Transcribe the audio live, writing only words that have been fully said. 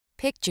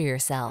Picture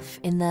yourself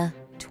in the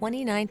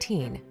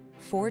 2019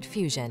 Ford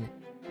Fusion.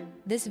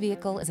 This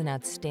vehicle is an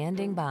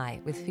outstanding buy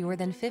with fewer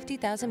than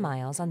 50,000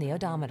 miles on the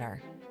odometer.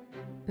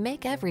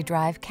 Make every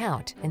drive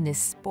count in this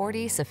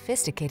sporty,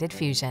 sophisticated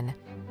Fusion.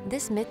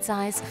 This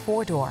midsize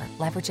four-door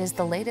leverages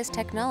the latest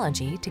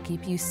technology to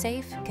keep you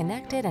safe,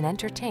 connected, and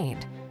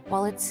entertained,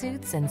 while it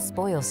soothes and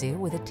spoils you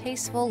with a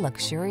tasteful,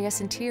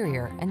 luxurious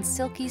interior and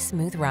silky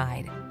smooth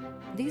ride.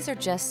 These are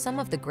just some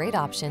of the great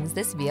options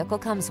this vehicle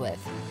comes with: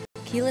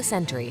 keyless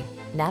entry,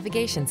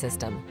 navigation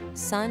system,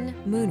 sun,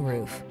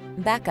 moonroof,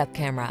 backup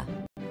camera,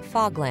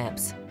 fog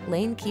lamps,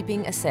 lane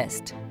keeping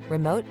assist,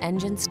 remote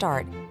engine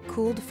start,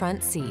 cooled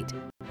front seat,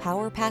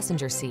 power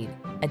passenger seat,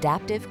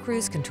 adaptive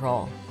cruise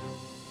control.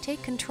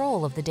 Take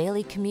control of the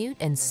daily commute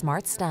in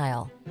smart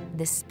style.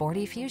 This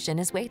sporty Fusion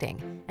is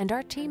waiting, and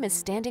our team is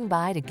standing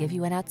by to give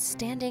you an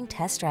outstanding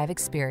test drive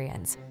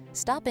experience.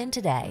 Stop in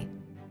today.